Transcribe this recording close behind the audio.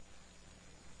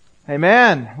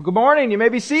Amen. Well, good morning. You may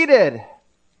be seated.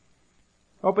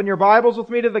 Open your Bibles with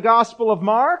me to the Gospel of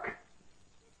Mark.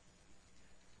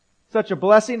 Such a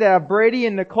blessing to have Brady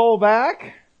and Nicole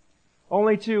back.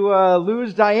 Only to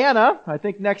lose Diana. I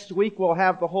think next week we'll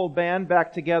have the whole band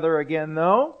back together again,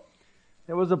 though.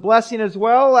 It was a blessing as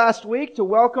well last week to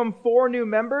welcome 4 new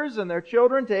members and their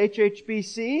children to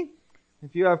HHBC.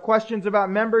 If you have questions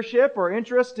about membership or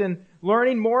interest in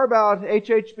learning more about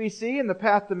HHBC and the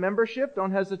path to membership, don't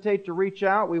hesitate to reach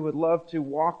out. We would love to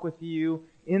walk with you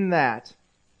in that.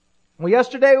 Well,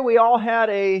 yesterday we all had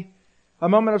a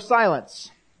moment of silence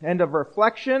and of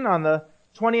reflection on the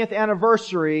 20th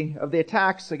anniversary of the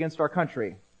attacks against our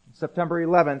country, September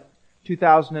 11th,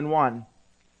 2001.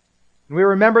 And we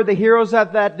remembered the heroes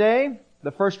of that day,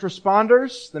 the first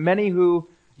responders, the many who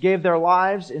gave their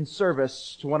lives in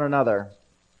service to one another.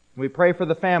 We pray for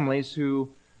the families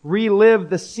who relive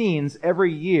the scenes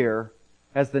every year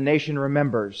as the nation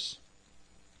remembers.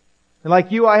 And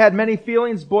like you, I had many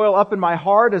feelings boil up in my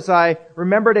heart as I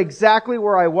remembered exactly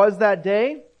where I was that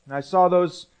day. And I saw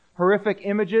those horrific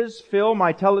images fill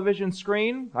my television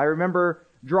screen. I remember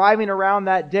driving around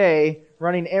that day,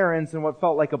 running errands in what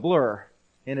felt like a blur,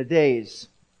 in a daze.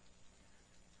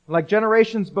 Like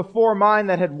generations before mine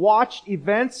that had watched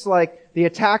events like the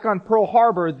attack on Pearl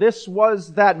Harbor, this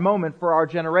was that moment for our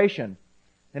generation.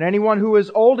 And anyone who is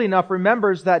old enough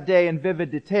remembers that day in vivid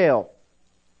detail.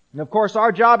 And of course,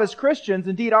 our job as Christians,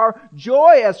 indeed our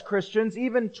joy as Christians,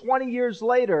 even 20 years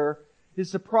later,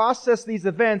 is to process these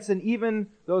events and even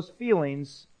those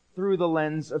feelings through the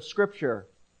lens of Scripture.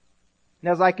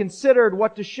 And as I considered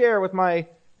what to share with my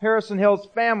Harrison Hills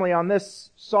family on this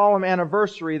solemn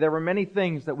anniversary, there were many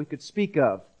things that we could speak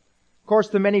of. Of course,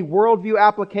 the many worldview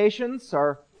applications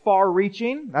are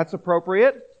far-reaching. That's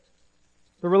appropriate.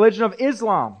 The religion of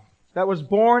Islam that was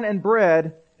born and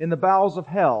bred in the bowels of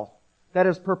hell, that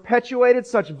has perpetuated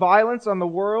such violence on the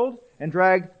world and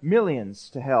dragged millions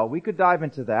to hell. We could dive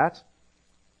into that.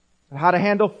 How to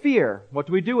handle fear. What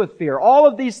do we do with fear? All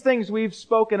of these things we've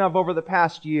spoken of over the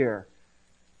past year.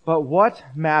 But what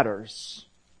matters?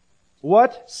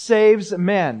 What saves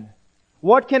men?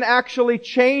 What can actually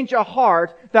change a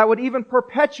heart that would even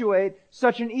perpetuate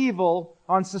such an evil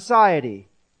on society?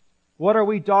 What are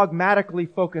we dogmatically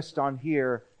focused on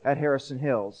here at Harrison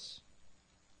Hills?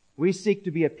 We seek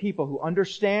to be a people who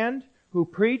understand, who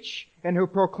preach, and who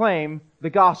proclaim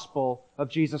the gospel of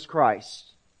Jesus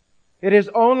Christ. It is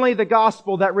only the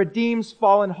gospel that redeems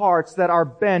fallen hearts that are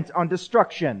bent on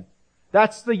destruction.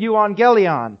 That's the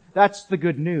euangelion. That's the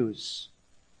good news.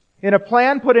 In a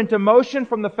plan put into motion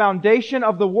from the foundation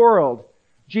of the world,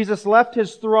 Jesus left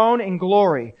His throne in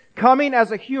glory, coming as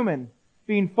a human,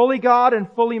 being fully God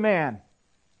and fully man,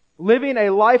 living a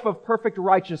life of perfect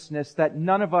righteousness that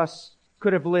none of us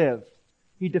could have lived.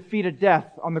 He defeated death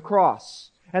on the cross.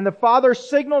 And the Father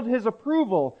signaled His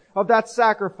approval of that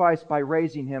sacrifice by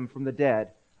raising Him from the dead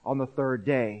on the 3rd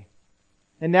day.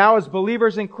 And now as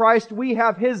believers in Christ, we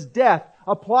have His death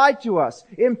applied to us,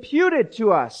 imputed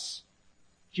to us.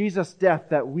 Jesus' death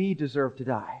that we deserve to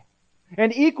die.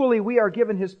 And equally, we are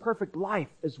given His perfect life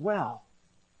as well.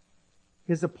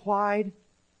 His applied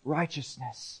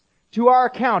righteousness to our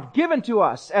account, given to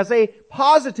us as a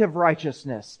positive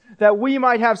righteousness, that we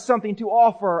might have something to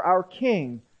offer our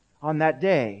King on that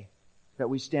day that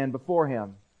we stand before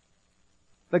Him.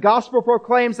 The gospel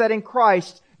proclaims that in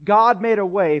Christ, God made a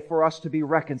way for us to be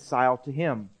reconciled to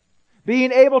Him,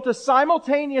 being able to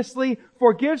simultaneously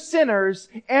forgive sinners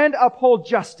and uphold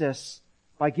justice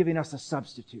by giving us a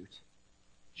substitute.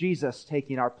 Jesus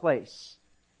taking our place,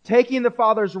 taking the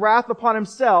Father's wrath upon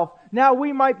Himself, now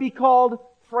we might be called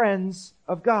friends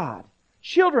of God,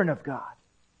 children of God,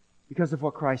 because of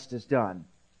what Christ has done.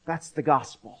 That's the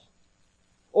gospel.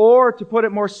 Or, to put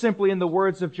it more simply in the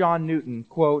words of John Newton,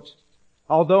 quote,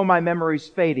 "Although my memory's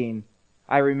fading,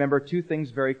 I remember 2 things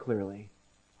very clearly.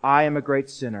 I am a great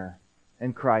sinner,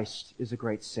 and Christ is a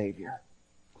great Savior."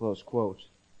 Close quote.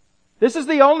 This is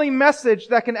the only message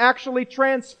that can actually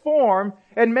transform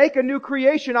and make a new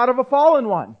creation out of a fallen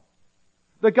one.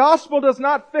 The gospel does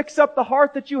not fix up the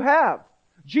heart that you have.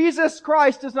 Jesus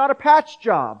Christ is not a patch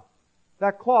job.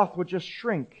 That cloth would just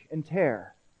shrink and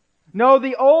tear. No,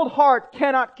 the old heart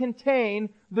cannot contain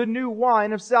the new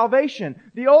wine of salvation.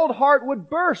 The old heart would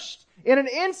burst in an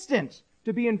instant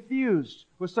to be infused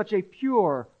with such a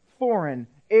pure, foreign,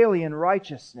 alien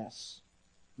righteousness.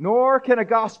 Nor can a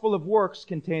gospel of works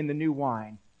contain the new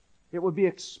wine. It would be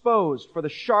exposed for the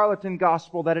charlatan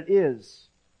gospel that it is.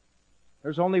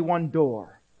 There's only one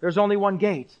door. There's only one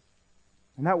gate.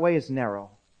 And that way is narrow.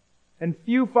 And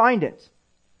few find it.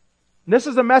 And this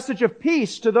is a message of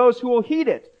peace to those who will heed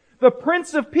it. The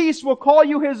Prince of Peace will call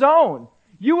you His own.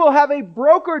 You will have a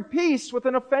brokered peace with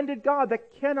an offended God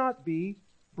that cannot be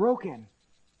broken.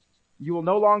 You will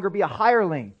no longer be a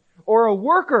hireling or a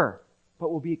worker,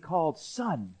 but will be called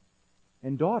son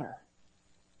and daughter.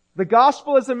 The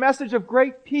gospel is a message of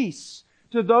great peace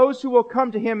to those who will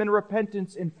come to Him in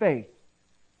repentance and faith.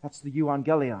 That's the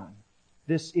euangelion.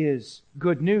 This is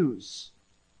good news.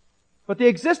 But the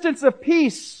existence of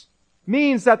peace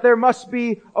means that there must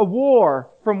be a war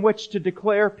from which to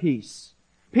declare peace.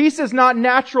 Peace is not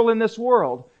natural in this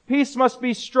world. Peace must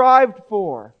be strived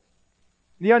for.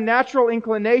 The unnatural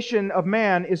inclination of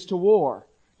man is to war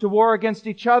against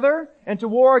each other and to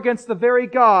war against the very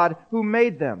God who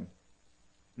made them.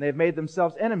 And they have made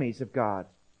themselves enemies of God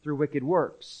through wicked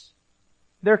works.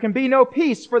 There can be no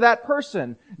peace for that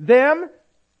person, them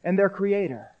and their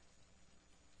Creator.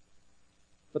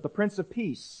 But the Prince of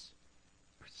Peace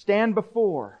stand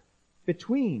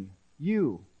between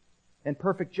you and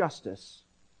perfect justice.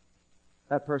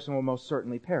 That person will most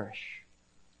certainly perish.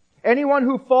 Anyone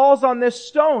who falls on this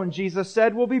stone, Jesus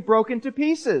said, will be broken to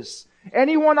pieces.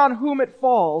 Anyone on whom it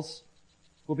falls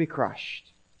will be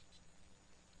crushed.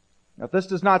 Now, if this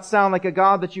does not sound like a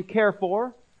God that you care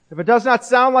for, if it does not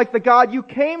sound like the God you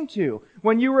came to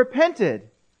when you repented,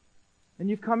 then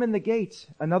you've come in the gate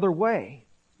another way.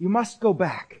 You must go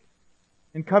back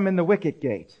and come in the wicket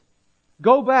gate.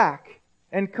 Go back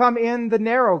and come in the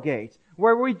narrow gate,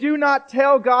 where we do not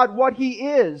tell God what He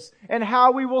is and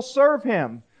how we will serve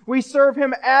Him. We serve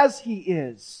Him as He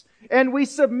is. And we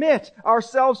submit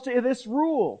ourselves to this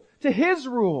rule, to His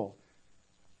rule.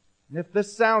 And if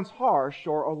this sounds harsh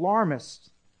or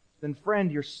alarmist, then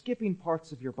friend, you're skipping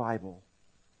parts of your Bible.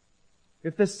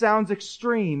 If this sounds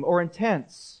extreme or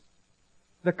intense,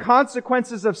 the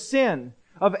consequences of sin,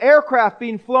 of aircraft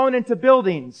being flown into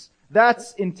buildings,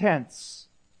 that's intense.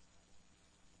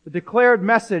 The declared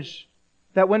message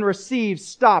that when received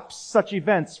stops such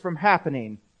events from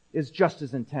happening is just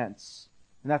as intense.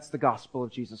 And that's the gospel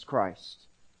of Jesus Christ.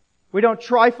 We don't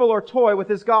trifle or toy with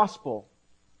His gospel.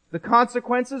 The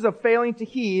consequences of failing to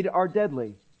heed are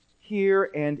deadly, here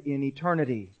and in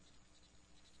eternity.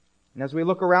 And as we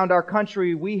look around our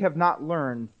country, we have not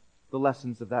learned the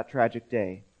lessons of that tragic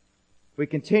day. We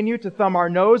continue to thumb our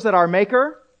nose at our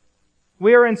Maker.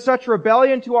 We are in such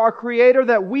rebellion to our Creator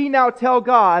that we now tell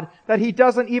God that He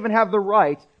doesn't even have the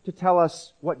right to tell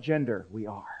us what gender we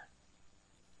are.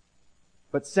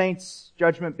 But saints,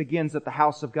 judgment begins at the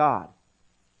house of God.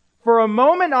 For a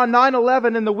moment on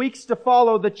 9/11 and the weeks to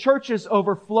follow, the churches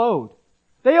overflowed.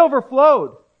 They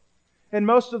overflowed. And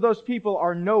most of those people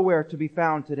are nowhere to be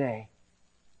found today.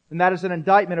 And that is an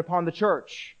indictment upon the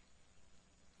church.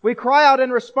 We cry out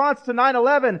in response to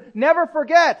 9/11, never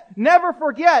forget,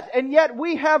 and yet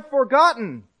we have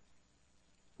forgotten.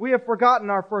 We have forgotten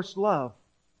our first love,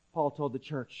 Paul told the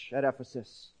church at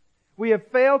Ephesus. We have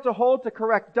failed to hold to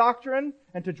correct doctrine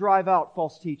and to drive out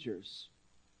false teachers.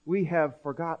 We have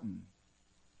forgotten.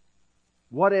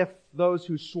 What if those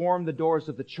who swarmed the doors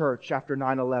of the church after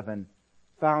 9/11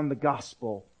 found the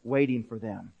gospel waiting for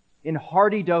them in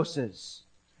hearty doses?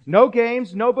 No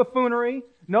games, no buffoonery,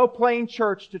 no playing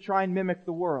church to try and mimic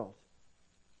the world.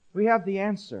 We have the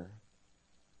answer.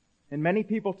 And many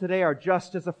people today are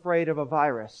just as afraid of a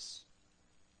virus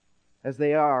as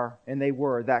they are and they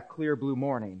were that clear blue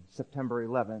morning, September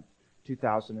 11th,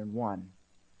 2001.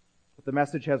 But the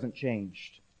message hasn't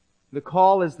changed. The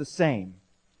call is the same.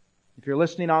 If you're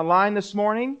listening online this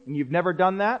morning and you've never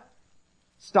done that,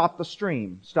 stop the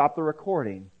stream, stop the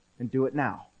recording, and do it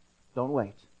now. Don't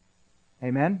wait.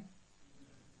 Amen?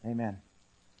 Amen.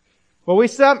 Well,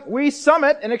 we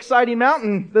summit an exciting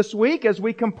mountain this week as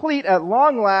we complete at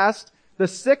long last the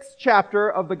 6th chapter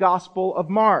of the Gospel of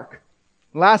Mark.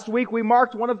 Last week we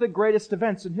marked one of the greatest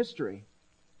events in history.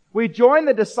 We joined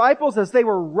the disciples as they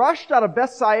were rushed out of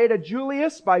Bethsaida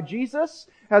Julius by Jesus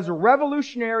as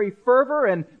revolutionary fervor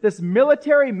and this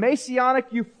military messianic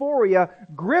euphoria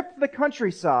gripped the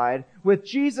countryside with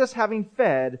Jesus having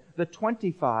fed the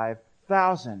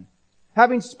 25,000.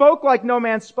 Having spoke like no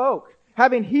man spoke,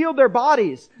 having healed their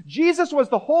bodies, Jesus was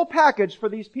the whole package for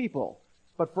these people,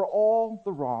 but for all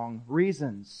the wrong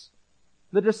reasons.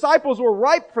 The disciples were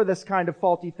ripe for this kind of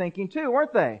faulty thinking too,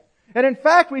 weren't they? And in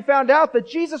fact, we found out that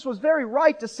Jesus was very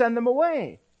right to send them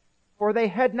away, for they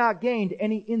had not gained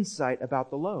any insight about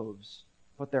the loaves,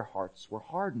 but their hearts were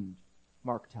hardened,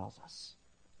 Mark tells us.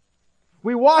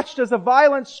 We watched as a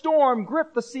violent storm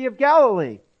gripped the Sea of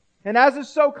Galilee. And as is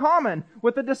so common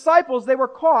with the disciples, they were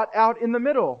caught out in the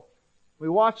middle. We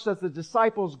watched as the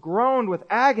disciples groaned with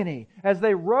agony as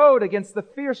they rowed against the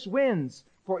fierce winds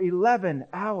for 11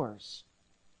 hours.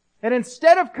 And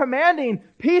instead of commanding,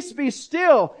 "Peace, be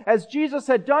still," as Jesus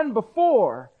had done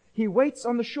before, He waits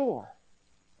on the shore.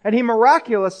 And He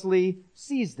miraculously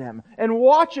sees them and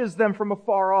watches them from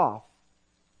afar off.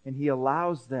 And He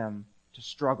allows them to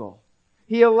struggle.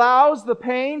 He allows the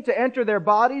pain to enter their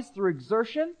bodies through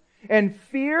exertion and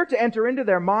fear to enter into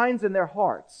their minds and their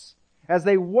hearts as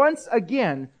they once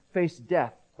again face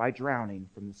death by drowning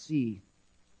from the sea.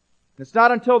 It's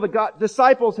not until the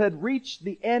disciples had reached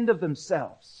the end of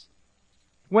themselves,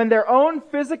 when their own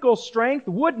physical strength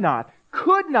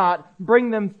could not bring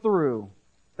them through,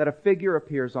 that a figure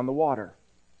appears on the water.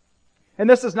 And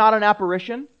this is not an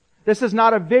apparition. This is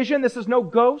not a vision. This is no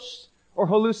ghost or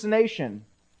hallucination.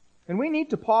 And we need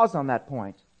to pause on that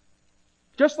point.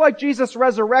 Just like Jesus'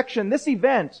 resurrection, this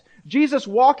event, Jesus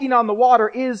walking on the water,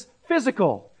 is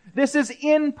physical. This is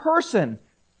in person.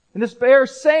 And this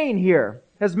bears saying here,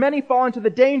 as many fall into the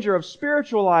danger of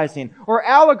spiritualizing or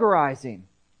allegorizing,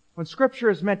 when Scripture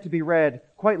is meant to be read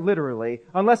quite literally,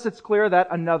 unless it's clear that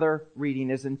another reading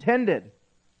is intended.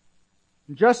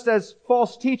 Just as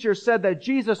false teachers said that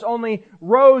Jesus only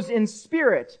rose in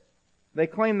spirit, they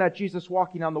claim that Jesus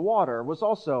walking on the water was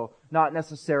also not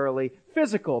necessarily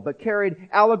physical, but carried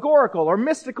allegorical or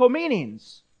mystical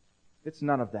meanings. It's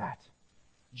none of that.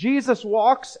 Jesus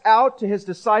walks out to His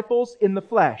disciples in the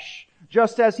flesh,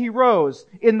 just as He rose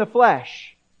in the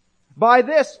flesh. By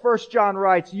this, 1 John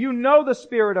writes, you know the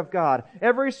Spirit of God.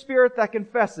 Every spirit that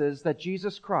confesses that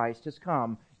Jesus Christ has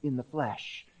come in the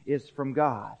flesh is from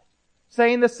God.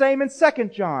 Saying the same in 2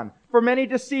 John, for many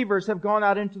deceivers have gone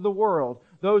out into the world,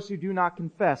 those who do not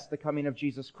confess the coming of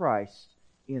Jesus Christ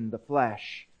in the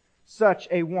flesh. Such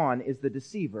a one is the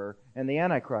deceiver and the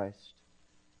Antichrist.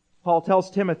 Paul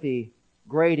tells Timothy,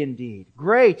 great indeed,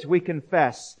 great, we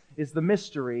confess, is the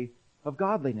mystery of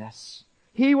godliness.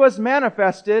 He was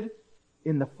manifested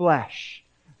in the flesh,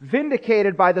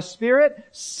 vindicated by the Spirit,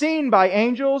 seen by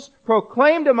angels,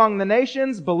 proclaimed among the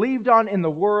nations, believed on in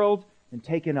the world, and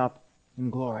taken up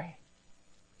in glory.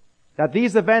 That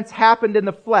these events happened in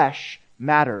the flesh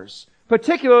matters,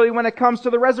 particularly when it comes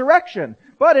to the resurrection,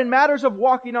 but in matters of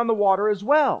walking on the water as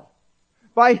well.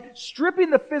 By stripping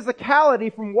the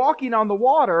physicality from walking on the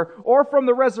water or from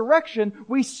the resurrection,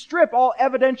 we strip all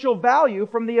evidential value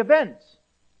from the event.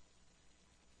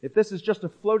 If this is just a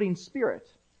floating spirit,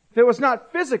 if it was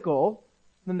not physical,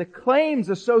 then the claims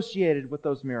associated with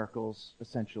those miracles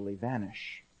essentially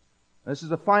vanish. This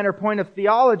is a finer point of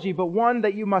theology, but one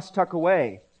that you must tuck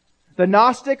away. The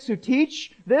Gnostics who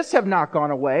teach this have not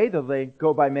gone away, though they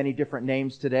go by many different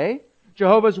names today.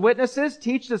 Jehovah's Witnesses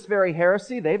teach this very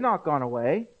heresy. They've not gone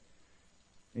away.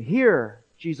 And here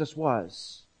Jesus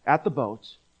was at the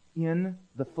boat in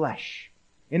the flesh,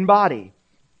 in body.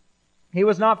 He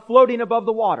was not floating above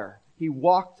the water. He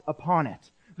walked upon it.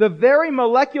 The very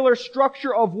molecular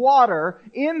structure of water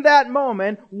in that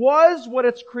moment was what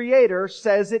its creator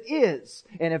says it is.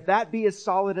 And if that be as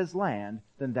solid as land,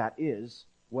 then that is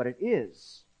what it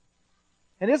is.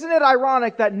 And isn't it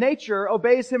ironic that nature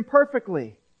obeys Him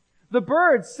perfectly? The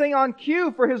birds sing on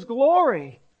cue for His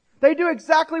glory. They do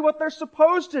exactly what they're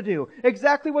supposed to do,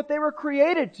 exactly what they were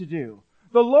created to do.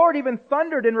 The Lord even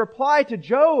thundered in reply to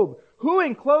Job, who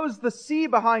enclosed the sea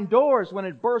behind doors when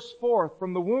it burst forth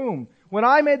from the womb? When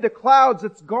I made the clouds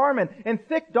its garment and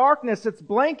thick darkness its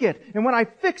blanket, and when I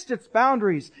fixed its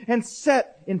boundaries and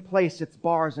set in place its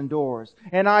bars and doors.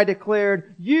 And I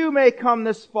declared, you may come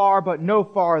this far, but no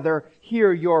farther.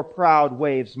 Here your proud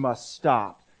waves must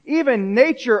stop. Even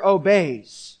nature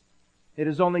obeys. It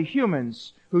is only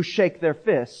humans who shake their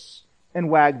fists and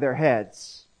wag their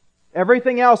heads.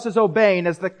 Everything else is obeying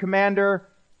as the commander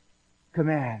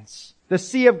commands. The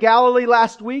Sea of Galilee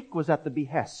last week was at the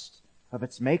behest of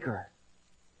its maker.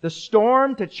 The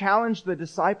storm to challenge the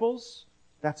disciples,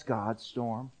 that's God's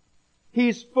storm.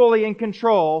 He's fully in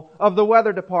control of the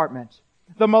weather department.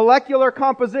 The molecular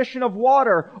composition of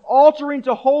water altering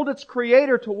to hold its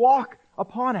creator to walk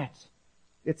upon it.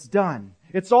 It's done.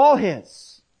 It's all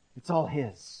His. It's all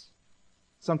His.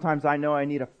 Sometimes I know I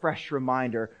need a fresh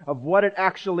reminder of what it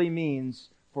actually means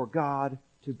for God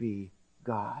to be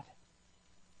God.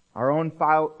 Our own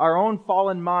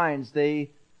fallen minds,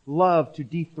 they love to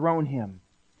dethrone Him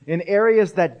in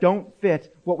areas that don't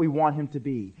fit what we want Him to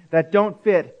be, that don't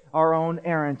fit our own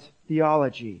errant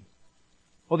theology.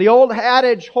 Well, the old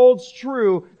adage holds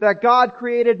true that God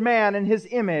created man in His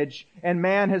image, and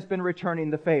man has been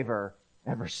returning the favor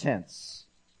ever since.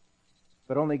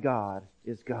 But only God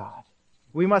is God.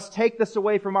 We must take this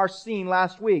away from our scene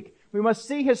last week. We must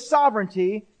see His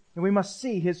sovereignty, and we must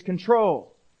see His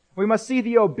control. We must see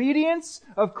the obedience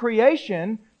of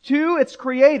creation to its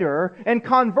Creator, and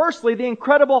conversely, the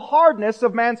incredible hardness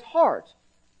of man's heart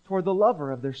for the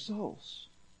lover of their souls.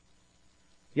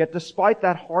 Yet despite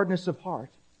that hardness of heart,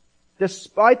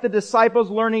 despite the disciples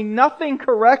learning nothing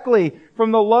correctly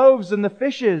from the loaves and the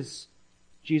fishes,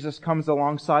 Jesus comes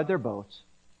alongside their boat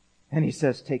and He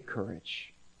says, "Take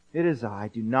courage. It is I.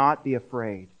 Do not be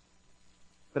afraid."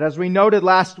 But as we noted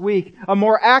last week, a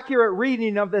more accurate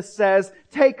reading of this says,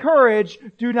 "Take courage.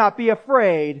 Do not be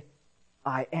afraid.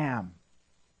 I am."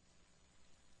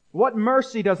 What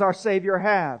mercy does our Savior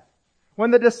have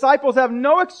when the disciples have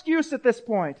no excuse at this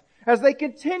point, as they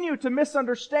continue to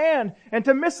misunderstand and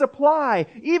to misapply,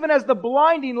 even as the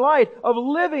blinding light of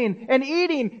living and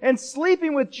eating and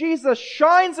sleeping with Jesus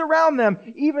shines around them.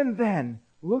 Even then,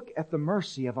 look at the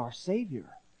mercy of our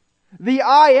Savior. The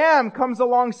I Am comes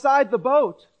alongside the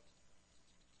boat.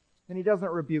 And He doesn't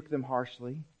rebuke them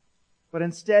harshly, but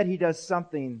instead He does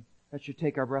something that should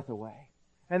take our breath away,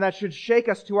 and that should shake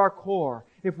us to our core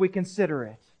if we consider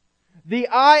it. The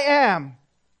I Am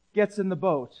gets in the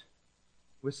boat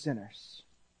with sinners,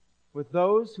 with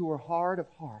those who were hard of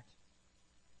heart.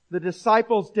 The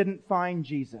disciples didn't find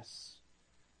Jesus.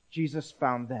 Jesus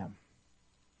found them.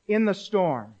 In the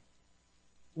storm,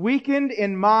 weakened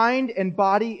in mind and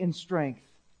body and strength,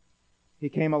 He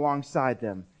came alongside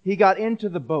them. He got into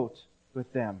the boat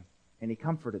with them, and He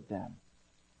comforted them.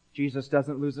 Jesus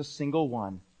doesn't lose a single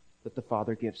one that the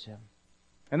Father gives Him.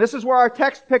 And this is where our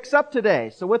text picks up today.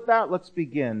 So with that, let's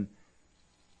begin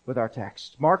with our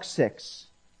text. Mark 6,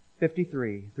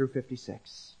 53 through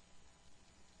 56.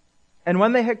 "And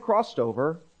when they had crossed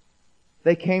over,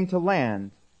 they came to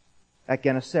land at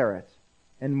Gennesaret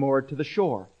and moored to the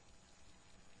shore.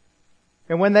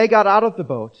 And when they got out of the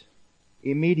boat,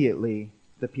 immediately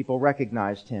the people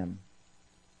recognized Him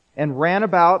and ran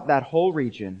about that whole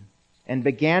region and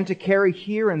began to carry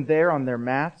here and there on their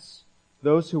mats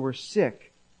those who were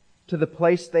sick to the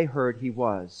place they heard He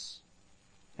was.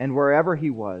 And wherever He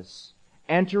was,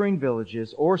 entering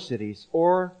villages or cities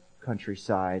or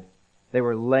countryside, they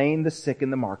were laying the sick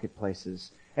in the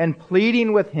marketplaces and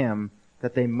pleading with Him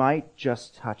that they might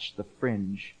just touch the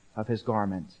fringe of His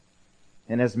garment.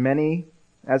 And as many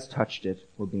as touched it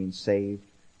were being saved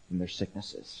from their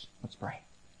sicknesses." Let's pray.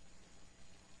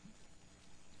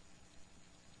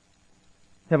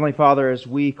 Heavenly Father, as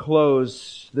we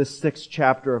close this 6th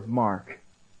chapter of Mark,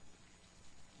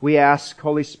 we ask,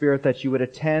 Holy Spirit, that You would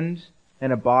attend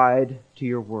and abide to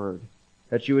Your word,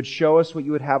 that You would show us what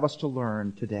You would have us to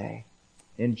learn today.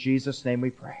 In Jesus' name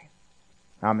we pray.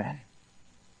 Amen.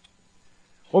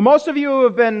 Well, most of you who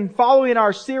have been following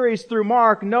our series through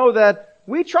Mark know that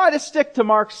we try to stick to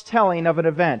Mark's telling of an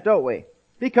event, don't we?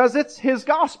 Because it's his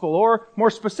gospel, or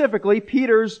more specifically,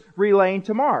 Peter's relaying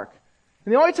to Mark.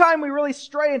 And the only time we really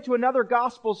stray into another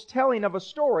gospel's telling of a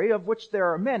story, of which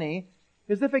there are many,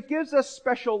 is if it gives us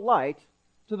special light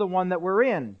to the one that we're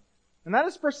in. And that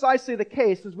is precisely the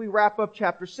case as we wrap up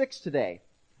chapter 6 today.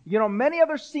 You know, many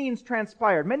other scenes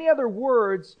transpired. Many other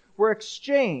words were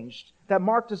exchanged that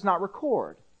Mark does not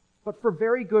record, but for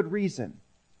very good reason.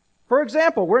 For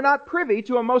example, we're not privy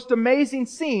to a most amazing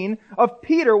scene of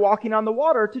Peter walking on the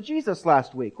water to Jesus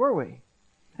last week, were we?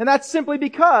 And that's simply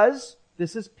because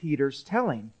this is Peter's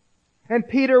telling. And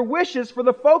Peter wishes for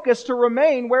the focus to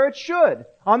remain where it should,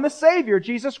 on the Savior,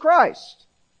 Jesus Christ.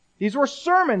 These were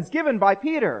sermons given by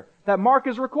Peter that Mark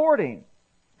is recording.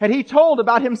 Had he told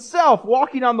about himself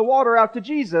walking on the water out to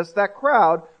Jesus, that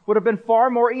crowd would have been far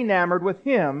more enamored with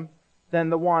him than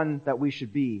the one that we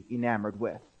should be enamored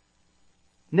with.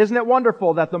 And isn't it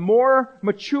wonderful that the more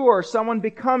mature someone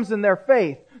becomes in their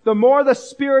faith, the more the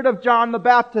spirit of John the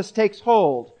Baptist takes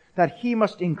hold, that he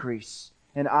must increase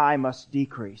and I must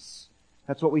decrease.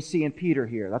 That's what we see in Peter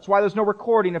here. That's why there's no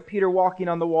recording of Peter walking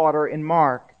on the water in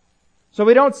Mark. So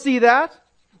we don't see that.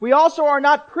 We also are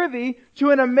not privy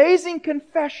to an amazing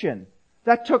confession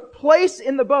that took place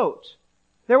in the boat.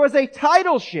 There was a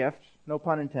title shift, no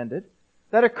pun intended,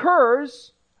 that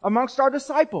occurs amongst our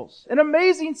disciples. An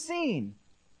amazing scene.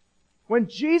 When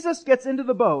Jesus gets into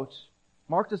the boat,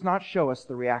 Mark does not show us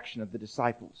the reaction of the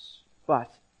disciples.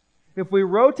 But if we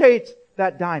rotate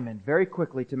that diamond very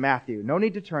quickly to Matthew, no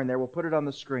need to turn there, we'll put it on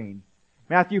the screen.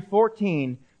 Matthew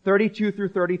 14, 32 through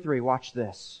 33, watch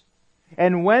this.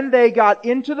 And when they got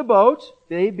into the boat,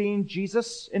 they being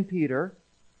Jesus and Peter,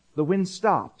 the wind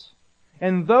stopped.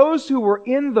 And those who were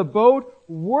in the boat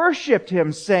worshipped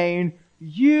Him, saying,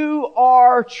 "You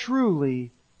are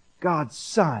truly God's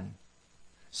Son."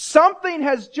 Something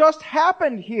has just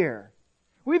happened here.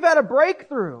 We've had a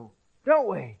breakthrough, don't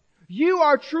we? You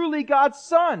are truly God's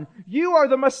Son. You are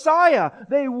the Messiah.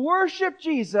 They worship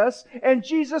Jesus, and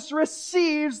Jesus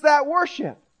receives that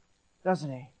worship,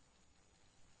 doesn't He?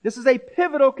 This is a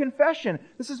pivotal confession.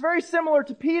 This is very similar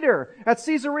to Peter at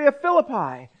Caesarea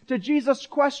Philippi, to Jesus'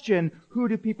 question, "Who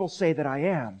do people say that I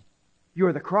am?"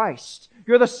 "You're the Christ.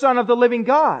 You're the Son of the living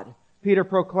God," Peter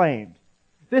proclaimed.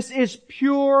 This is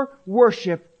pure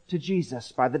worship to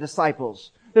Jesus by the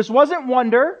disciples. This wasn't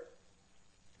wonder.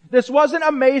 This wasn't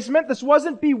amazement. This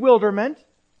wasn't bewilderment.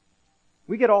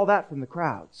 We get all that from the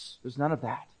crowds. There's none of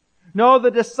that. No,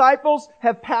 the disciples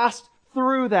have passed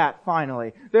through that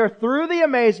finally. They're through the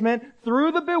amazement,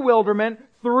 through the bewilderment,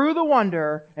 through the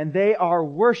wonder, and they are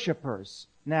worshipers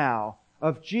now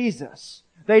of Jesus.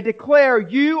 They declare,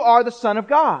 "You are the Son of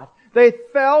God." They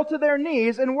fell to their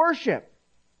knees in worship.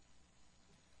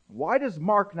 Why does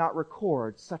Mark not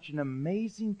record such an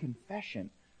amazing confession?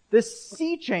 This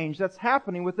sea change that's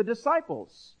happening with the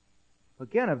disciples?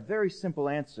 Again, a very simple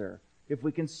answer if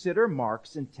we consider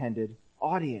Mark's intended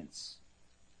audience.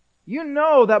 You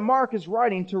know that Mark is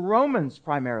writing to Romans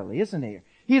primarily, isn't he?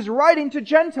 He's writing to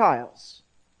Gentiles.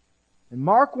 And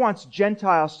Mark wants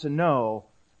Gentiles to know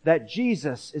that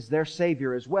Jesus is their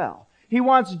Savior as well. He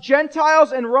wants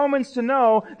Gentiles and Romans to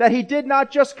know that He did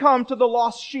not just come to the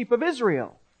lost sheep of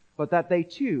Israel, but that they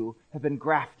too have been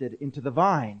grafted into the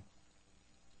vine.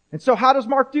 And so how does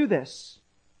Mark do this?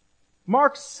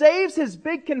 Mark saves his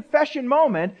big confession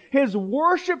moment, his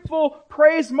worshipful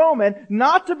praise moment,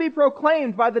 not to be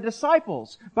proclaimed by the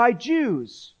disciples, by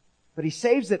Jews, but he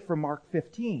saves it for Mark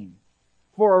 15,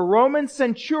 for a Roman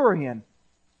centurion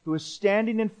who is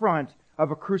standing in front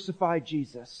of a crucified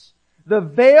Jesus, the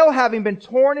veil having been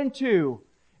torn in two,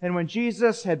 and when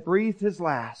Jesus had breathed his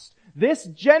last, this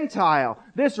Gentile,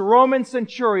 this Roman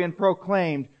centurion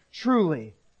proclaimed,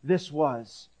 "Truly, this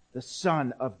was the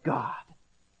Son of God."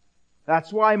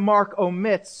 That's why Mark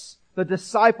omits the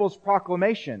disciples'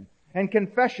 proclamation and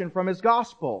confession from his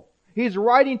gospel. He's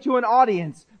writing to an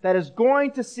audience that is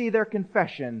going to see their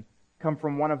confession come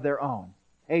from one of their own.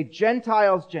 A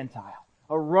Gentile's Gentile,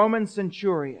 a Roman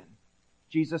centurion.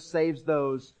 Jesus saves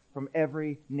those from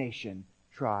every nation,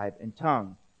 tribe, and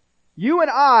tongue. You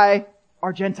and I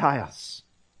are Gentiles.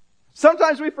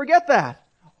 Sometimes we forget that.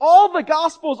 All the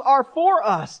Gospels are for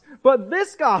us, but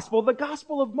this Gospel, the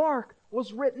Gospel of Mark,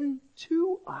 was written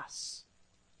to us.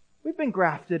 We've been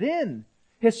grafted in.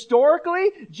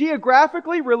 Historically,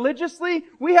 geographically, religiously,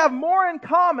 we have more in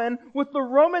common with the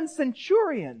Roman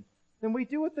centurion than we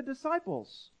do with the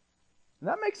disciples. And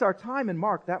that makes our time in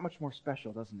Mark that much more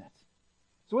special, doesn't it?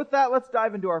 So with that, let's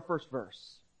dive into our first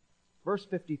verse. Verse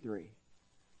 53.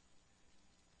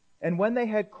 And when they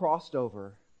had crossed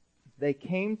over, they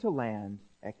came to land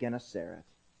at Gennesaret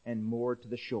and moored to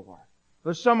the shore.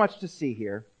 There's so much to see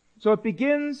here. So it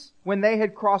begins when they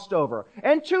had crossed over.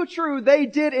 And too true, they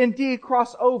did indeed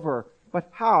cross over. But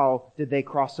how did they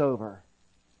cross over?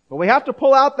 Well, we have to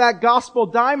pull out that gospel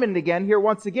diamond again here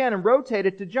once again and rotate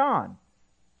it to John.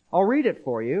 I'll read it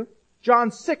for you. John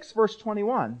 6, verse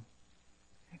 21.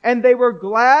 And they were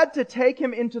glad to take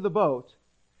him into the boat,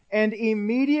 and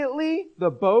immediately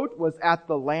the boat was at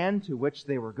the land to which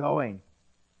they were going.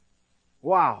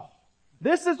 Wow.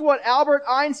 This is what Albert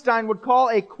Einstein would call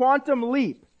a quantum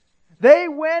leap. They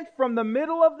went from the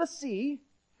middle of the sea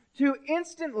to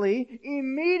instantly,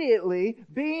 immediately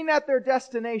being at their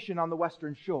destination on the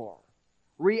western shore.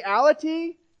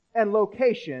 Reality and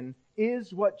location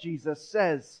is what Jesus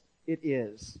says it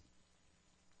is.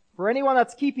 For anyone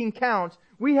that's keeping count,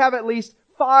 we have at least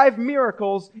 5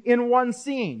 miracles in one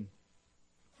scene.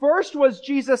 First was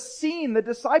Jesus seeing the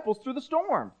disciples through the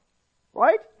storm.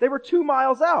 Right? They were 2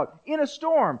 miles out in a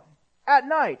storm at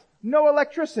night. No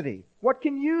electricity. What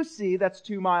can you see that's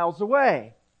 2 miles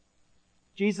away?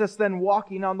 Jesus then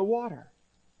walking on the water.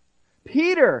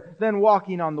 Peter then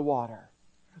walking on the water.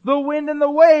 The wind and the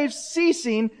waves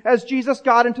ceasing as Jesus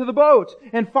got into the boat.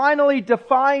 And finally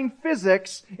defying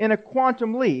physics in a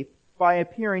quantum leap by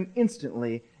appearing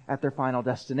instantly at their final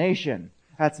destination.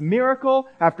 That's miracle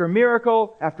after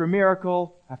miracle after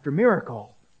miracle after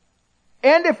miracle.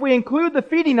 And if we include the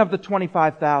feeding of the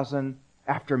 25,000,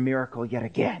 after miracle yet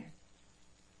again.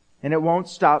 And it won't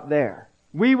stop there.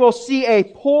 We will see a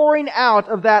pouring out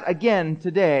of that again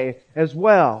today as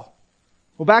well.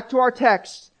 Well, back to our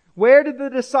text. Where did the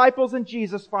disciples and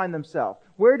Jesus find themselves?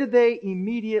 Where did they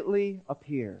immediately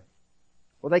appear?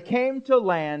 Well, they came to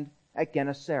land at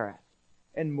Gennesaret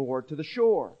and moored to the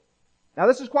shore. Now,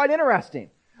 this is quite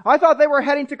interesting. I thought they were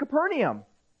heading to Capernaum.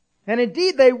 And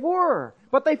indeed they were.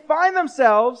 But they find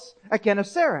themselves at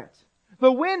Gennesaret.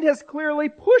 The wind has clearly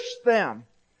pushed them.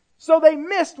 So they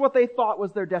missed what they thought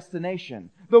was their destination.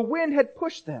 The wind had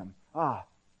pushed them.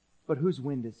 But whose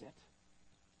wind is it?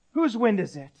 Whose wind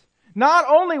is it? Not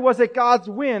only was it God's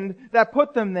wind that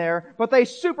put them there, but they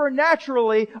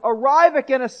supernaturally arrive at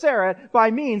Gennesaret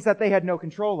by means that they had no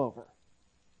control over.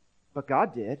 But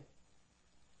God did.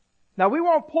 Now we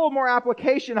won't pull more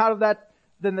application out of that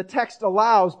than the text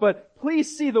allows, but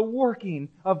please see the working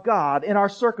of God in our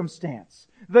circumstance.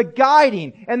 The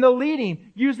guiding and the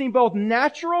leading using both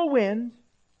natural wind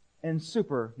and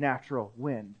supernatural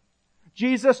wind.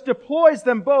 Jesus deploys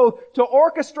them both to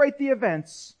orchestrate the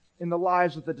events in the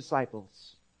lives of the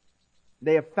disciples.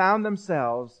 They have found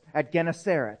themselves at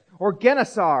Gennesaret, or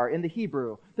Gennesar in the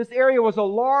Hebrew. This area was a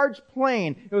large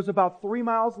plain. It was about 3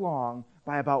 miles long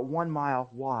by about 1 mile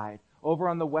wide, over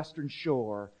on the western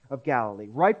shore of Galilee,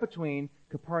 right between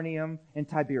Capernaum and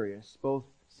Tiberias, both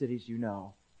cities you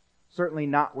know. Certainly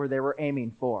not where they were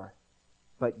aiming for,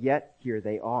 but yet here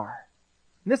they are.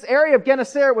 This area of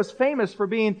Gennesaret was famous for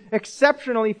being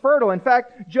exceptionally fertile. In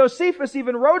fact, Josephus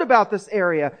even wrote about this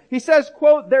area. He says,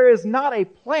 quote, "There is not a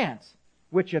plant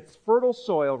which its fertile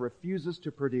soil refuses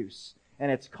to produce,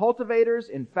 and its cultivators,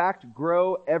 in fact,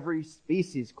 grow every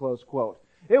species," close quote.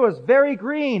 It was very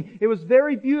green. It was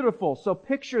very beautiful. So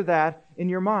picture that in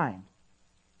your mind.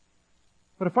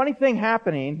 But a funny thing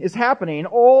is happening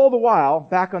all the while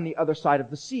back on the other side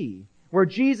of the sea, where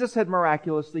Jesus had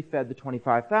miraculously fed the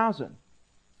 25,000.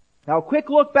 Now, a quick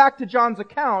look back to John's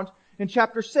account in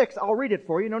chapter 6. I'll read it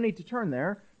for you. No need to turn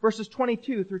there. Verses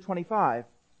 22 through 25.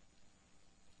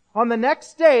 On the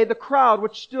next day, the crowd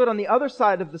which stood on the other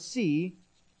side of the sea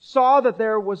saw that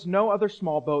there was no other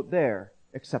small boat there,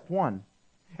 except one,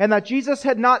 and that Jesus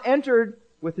had not entered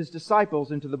with his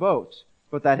disciples into the boat,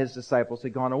 but that his disciples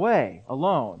had gone away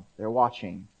alone. They're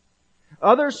watching.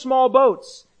 Other small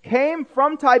boats came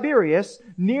from Tiberias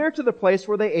near to the place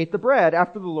where they ate the bread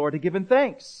after the Lord had given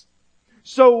thanks.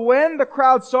 So when the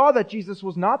crowd saw that Jesus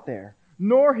was not there,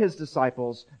 nor his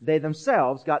disciples, they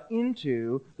themselves got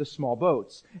into the small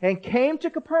boats and came to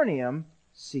Capernaum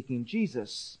seeking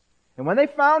Jesus. And when they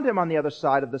found him on the other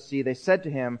side of the sea, they said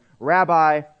to him,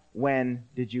 "Rabbi, when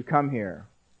did you come here?"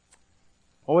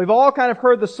 Well, we've all kind of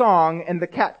heard the song, "And the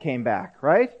cat came back,"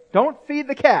 right? Don't feed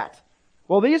the cat.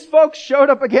 Well, these folks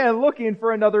showed up again looking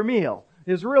for another meal,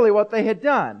 is really what they had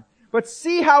done. But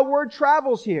see how word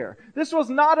travels here. This was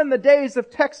not in the days of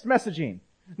text messaging.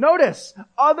 Notice,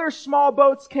 other small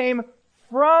boats came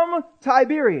from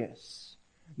Tiberias,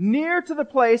 near to the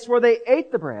place where they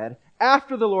ate the bread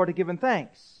after the Lord had given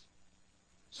thanks.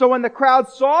 So when the crowd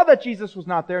saw that Jesus was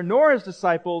not there, nor his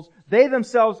disciples, they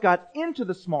themselves got into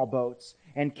the small boats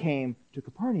and came to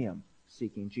Capernaum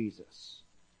seeking Jesus.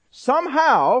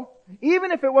 Somehow,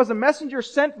 even if it was a messenger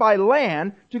sent by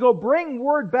land to go bring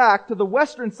word back to the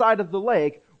western side of the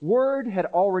lake, word had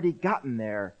already gotten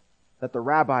there that the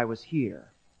rabbi was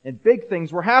here. And big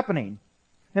things were happening.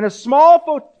 And a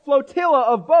small flotilla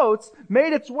of boats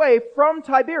made its way from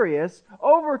Tiberias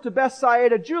over to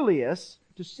Bethsaida Julius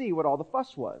to see what all the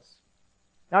fuss was.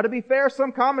 Now, to be fair,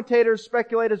 some commentators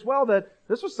speculate as well that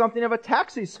this was something of a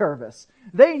taxi service.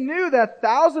 They knew that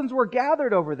thousands were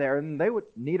gathered over there and they would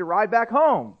need a ride back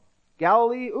home.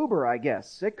 Galilee Uber, I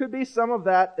guess. It could be some of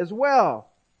that as well.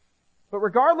 But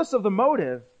regardless of the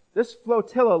motive, this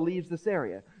flotilla leaves this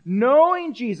area,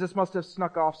 knowing Jesus must have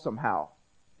snuck off somehow,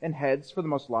 and heads for the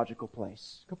most logical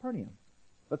place, Capernaum.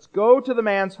 Let's go to the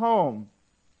man's home.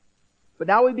 But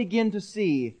now we begin to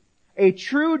see a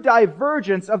true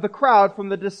divergence of the crowd from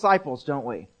the disciples, don't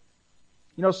we?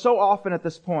 You know, so often at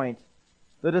this point,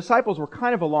 the disciples were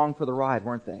kind of along for the ride,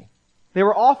 weren't they? They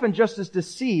were often just as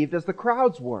deceived as the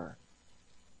crowds were.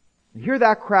 And here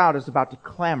that crowd is about to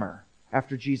clamor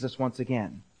after Jesus once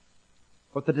again.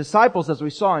 But the disciples, as we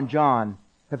saw in John,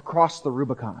 have crossed the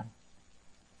Rubicon.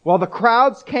 While the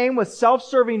crowds came with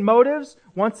self-serving motives,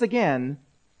 once again,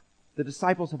 the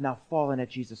disciples have now fallen at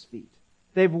Jesus' feet.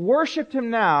 They've worshipped him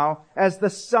now as the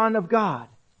Son of God.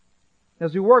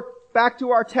 As we work back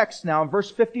to our text now in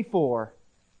verse 54,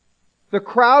 the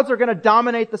crowds are going to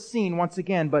dominate the scene once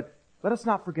again, but let us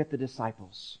not forget the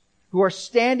disciples who are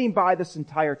standing by this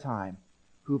entire time,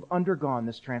 who have undergone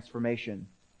this transformation.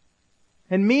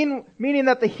 And meaning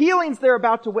that the healings they're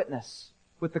about to witness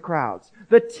with the crowds,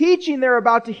 the teaching they're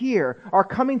about to hear, are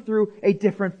coming through a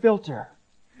different filter.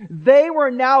 They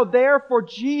were now there for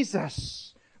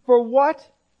Jesus. For what?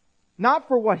 Not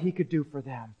for what he could do for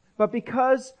them, but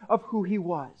because of who he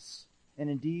was, and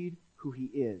indeed who he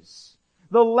is.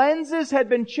 The lenses had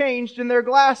been changed in their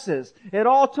glasses. It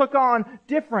all took on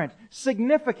different,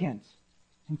 significant,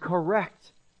 and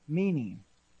correct meaning.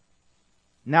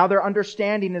 Now their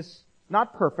understanding is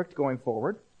not perfect going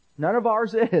forward. None of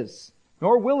ours is,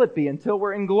 nor will it be until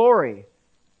we're in glory.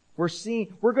 We're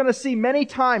going to see many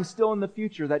times still in the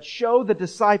future that show the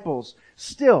disciples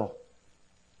still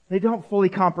They don't fully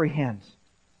comprehend.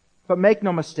 But make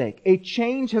no mistake, a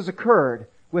change has occurred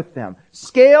with them.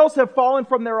 Scales have fallen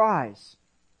from their eyes.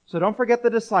 So don't forget the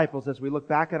disciples as we look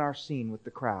back at our scene with the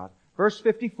crowd. Verse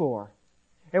 54.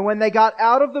 And when they got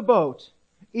out of the boat,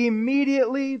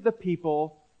 immediately the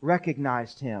people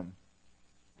recognized him.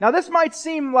 Now this might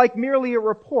seem like merely a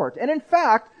report. And in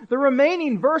fact, the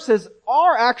remaining verses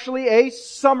are actually a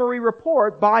summary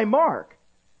report by Mark.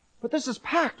 But this is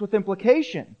packed with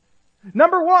implication.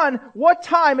 Number one, what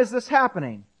time is this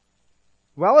happening?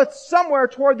 Well, it's somewhere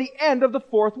toward the end of the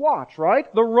fourth watch,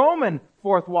 right? The Roman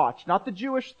fourth watch, not the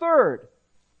Jewish third.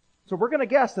 So we're going to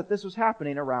guess that this was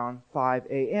happening around 5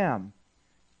 a.m.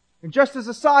 And just as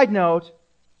a side note,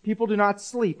 people do not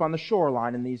sleep on the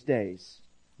shoreline in these days.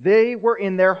 They were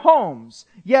in their homes,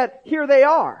 yet here they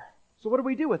are. So what do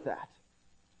we do with that?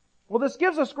 Well, this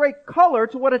gives us great color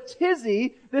to what a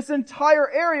tizzy this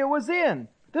entire area was in.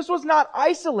 This was not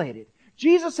isolated.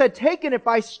 Jesus had taken it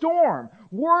by storm.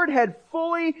 Word had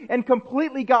fully and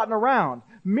completely gotten around.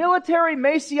 Military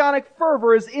Messianic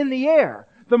fervor is in the air.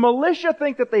 The militia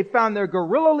think that they found their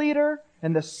guerrilla leader,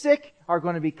 and the sick are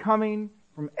going to be coming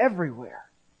from everywhere.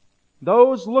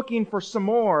 Those looking for some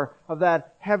more of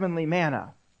that heavenly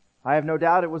manna. I have no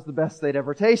doubt it was the best they'd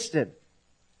ever tasted.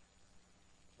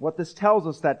 What this tells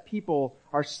us that people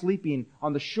are sleeping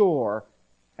on the shore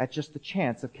at just the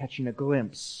chance of catching a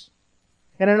glimpse.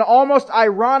 In an almost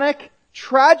ironic,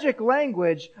 tragic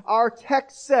language, our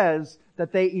text says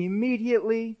that they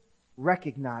immediately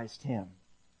recognized him.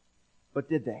 But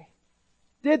did they?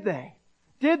 Did they?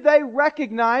 Did they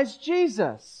recognize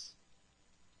Jesus?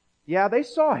 Yeah, they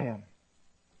saw him.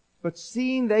 But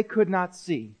seeing they could not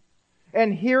see.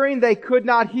 And hearing they could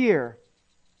not hear.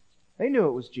 They knew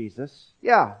it was Jesus.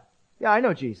 Yeah, I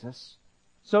know Jesus.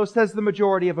 So says the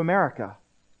majority of America.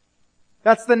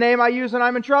 That's the name I use when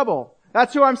I'm in trouble.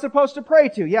 That's who I'm supposed to pray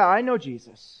to. Yeah, I know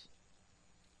Jesus.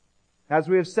 As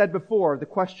we have said before, the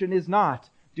question is not,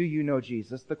 do you know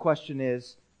Jesus? The question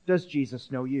is, does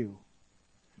Jesus know you?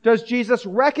 Does Jesus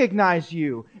recognize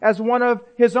you as one of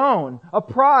his own, a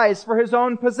prize for his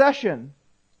own possession?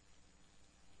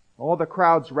 All the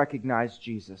crowds recognized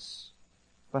Jesus.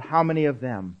 But how many of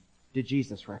them did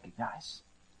Jesus recognize?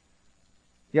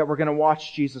 Yet we're going to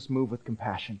watch Jesus move with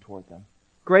compassion toward them.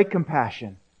 Great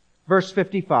compassion. Verse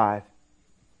 55.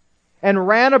 And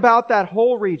ran about that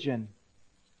whole region,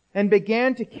 and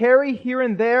began to carry here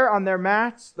and there on their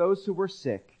mats those who were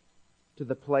sick, to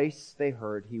the place they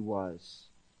heard he was.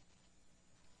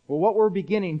 Well, what we're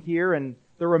beginning here and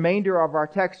the remainder of our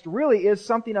text really is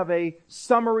something of a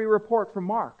summary report from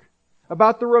Mark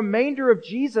about the remainder of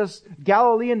Jesus'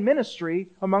 Galilean ministry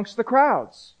amongst the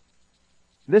crowds.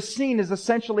 This scene is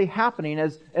essentially happening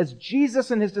as Jesus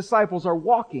and his disciples are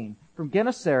walking from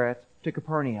Gennesaret to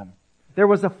Capernaum. There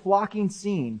was a flocking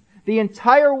scene the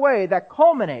entire way that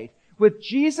culminate with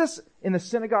Jesus in the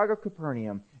synagogue of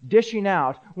Capernaum dishing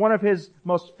out one of his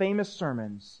most famous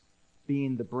sermons,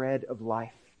 being the bread of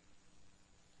life.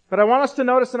 But I want us to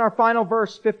notice in our final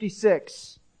verse,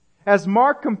 56, as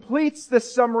Mark completes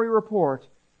this summary report,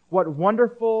 what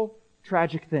wonderful,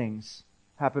 tragic things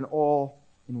happen all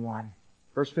in one.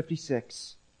 Verse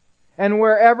 56. And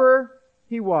wherever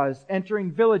he was,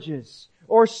 entering villages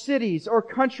or cities or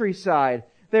countryside,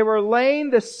 they were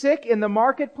laying the sick in the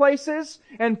marketplaces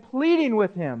and pleading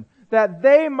with him that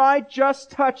they might just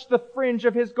touch the fringe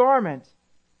of his garment.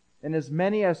 And as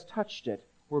many as touched it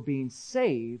were being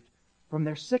saved from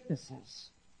their sicknesses.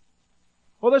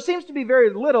 Well, there seems to be very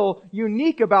little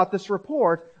unique about this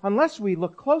report unless we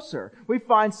look closer. We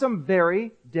find some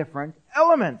very different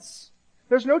elements.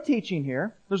 There's no teaching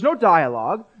here. There's no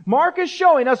dialogue. Mark is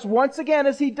showing us once again,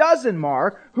 as he does in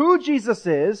Mark, who Jesus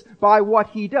is by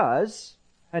what he does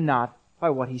and not by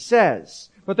what he says.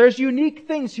 But there's unique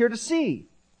things here to see.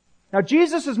 Now,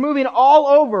 Jesus is moving all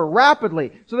over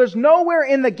rapidly, so there's nowhere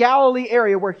in the Galilee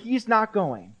area where he's not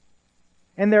going.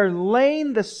 And they're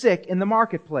laying the sick in the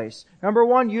marketplace. Number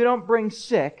one, you don't bring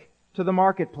sick to the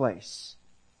marketplace.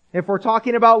 If we're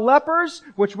talking about lepers,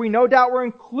 which we no doubt were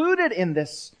included in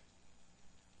this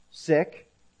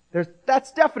sick,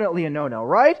 that's definitely a no-no,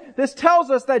 right? This tells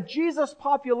us that Jesus'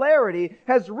 popularity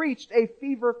has reached a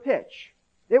fever pitch.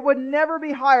 It would never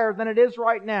be higher than it is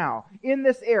right now in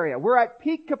this area. We're at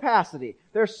peak capacity.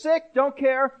 They're sick, don't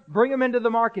care, bring them into the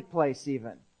marketplace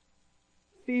even.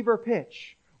 Fever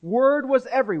pitch. Word was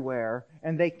everywhere,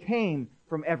 and they came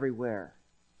from everywhere.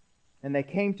 And they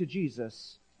came to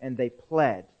Jesus, and they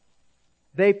pled.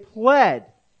 They pled.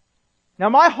 Now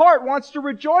my heart wants to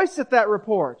rejoice at that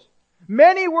report.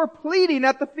 Many were pleading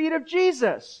at the feet of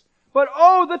Jesus. But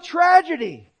oh, the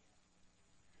tragedy!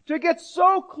 To get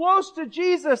so close to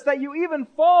Jesus that you even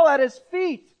fall at His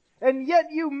feet, and yet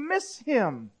you miss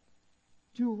Him.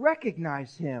 To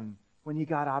recognize Him when He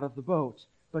got out of the boat,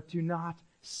 but to not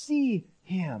see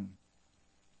Him.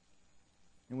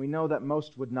 And we know that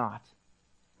most would not.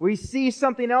 We see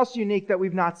something else unique that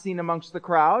we've not seen amongst the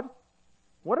crowd.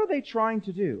 What are they trying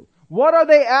to do? What are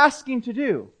they asking to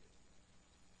do?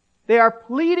 They are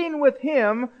pleading with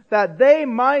Him that they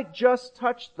might just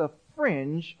touch the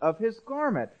fringe of His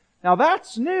garment. Now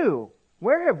that's new.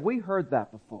 Where have we heard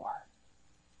that before?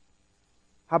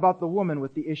 How about the woman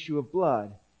with the issue of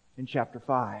blood in chapter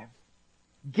 5?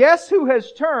 Guess who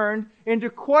has turned into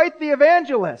quite the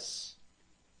evangelist?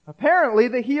 Apparently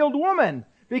the healed woman.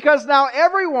 Because now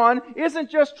everyone isn't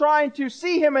just trying to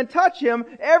see Him and touch Him.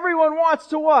 Everyone wants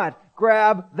to what?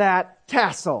 Grab that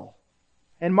tassel.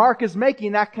 And Mark is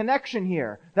making that connection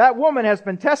here. That woman has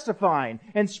been testifying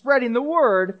and spreading the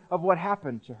word of what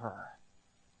happened to her.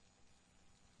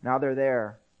 Now they're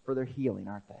there for their healing,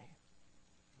 aren't they?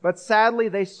 But sadly,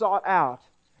 they sought out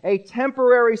a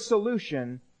temporary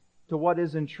solution to what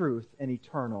is in truth an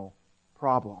eternal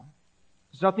problem.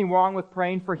 There's nothing wrong with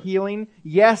praying for healing.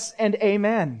 Yes and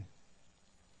amen.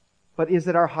 But is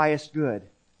it our highest good?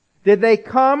 Did they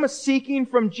come seeking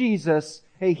from Jesus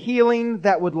a healing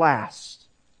that would last?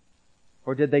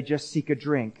 Or did they just seek a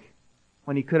drink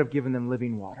when He could have given them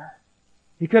living water?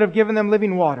 He could have given them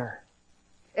living water.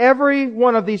 Every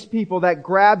one of these people that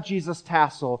grabbed Jesus'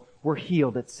 tassel were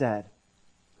healed, it said.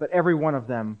 But every one of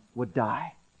them would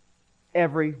die.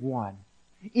 Every one.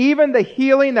 Even the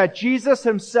healing that Jesus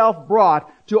Himself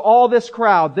brought to all this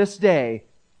crowd this day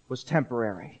was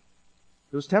temporary.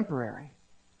 It was temporary.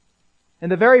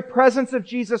 And the very presence of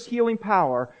Jesus' healing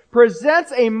power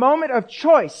presents a moment of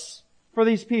choice for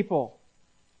these people.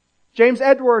 James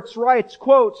Edwards writes,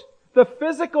 quote, "The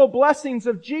physical blessings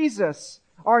of Jesus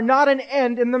are not an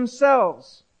end in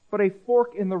themselves, but a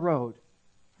fork in the road,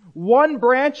 one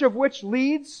branch of which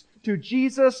leads to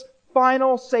Jesus'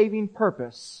 final saving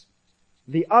purpose,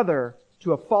 the other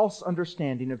to a false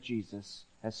understanding of Jesus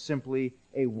as simply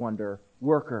a wonder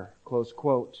worker." Close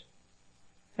quote.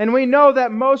 And we know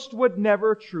that most would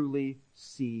never truly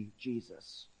see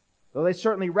Jesus, though they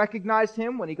certainly recognized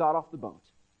Him when He got off the boat.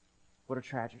 What a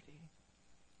tragedy.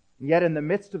 And yet in the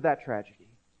midst of that tragedy,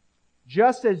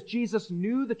 just as Jesus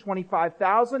knew the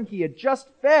 25,000 He had just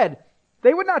fed,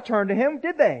 they would not turn to Him,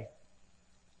 did they?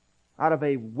 Out of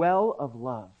a well of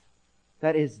love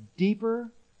that is deeper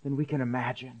than we can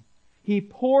imagine, He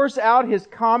pours out His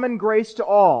common grace to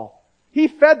all. He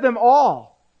fed them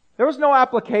all. There was no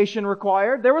application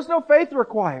required. There was no faith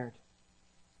required.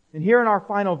 And here in our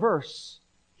final verse,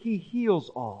 He heals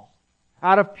all.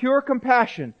 Out of pure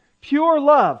compassion, pure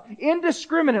love,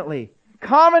 indiscriminately,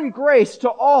 common grace to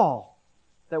all,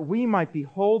 that we might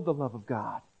behold the love of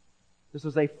God. This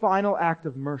was a final act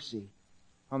of mercy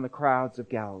on the crowds of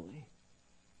Galilee.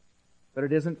 But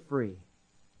it isn't free.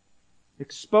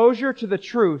 Exposure to the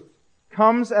truth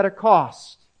comes at a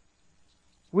cost.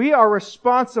 We are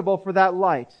responsible for that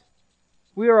light.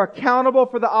 We are accountable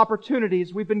for the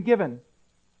opportunities we've been given.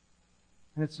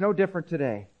 And it's no different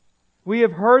today. We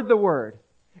have heard the Word,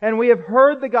 and we have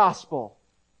heard the gospel.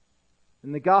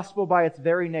 And the gospel by its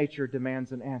very nature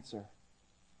demands an answer.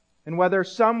 And whether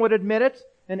some would admit it,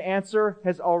 an answer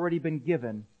has already been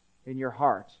given in your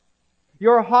heart.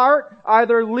 Your heart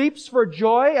either leaps for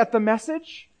joy at the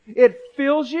message, it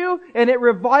fills you, and it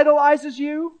revitalizes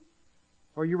you,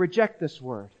 or you reject this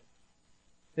word.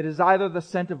 It is either the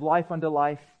scent of life unto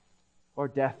life or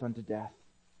death unto death.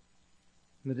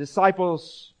 And the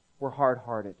disciples were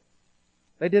hard-hearted.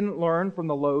 They didn't learn from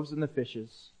the loaves and the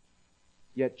fishes,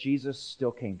 yet Jesus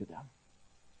still came to them.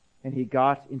 And He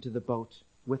got into the boat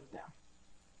with them.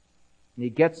 And He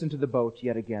gets into the boat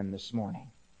yet again this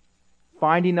morning,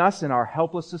 finding us in our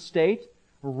helpless estate,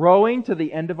 rowing to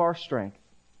the end of our strength.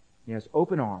 He has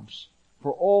open arms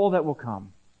for all that will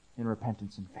come in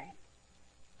repentance and faith.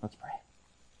 Let's pray.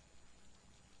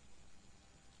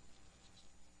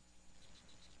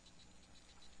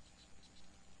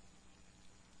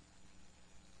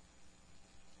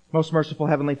 Most merciful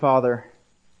Heavenly Father,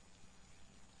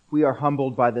 we are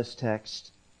humbled by this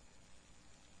text.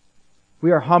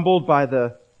 We are humbled by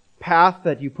the path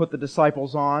that You put the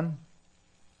disciples on.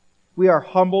 We are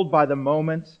humbled by the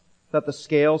moment that the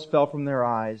scales fell from their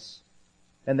eyes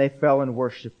and they fell and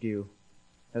worshipped You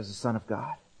as the Son of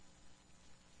God.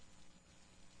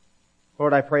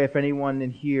 Lord, I pray if anyone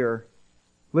in here,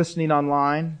 listening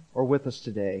online or with us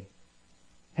today,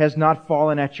 has not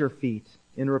fallen at Your feet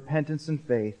in repentance and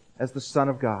faith as the Son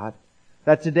of God,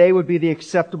 that today would be the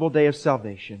acceptable day of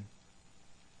salvation.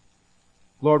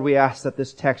 Lord, we ask that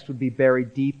this text would be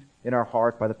buried deep in our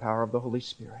heart by the power of the Holy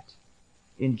Spirit.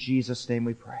 In Jesus' name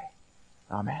we pray.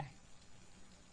 Amen.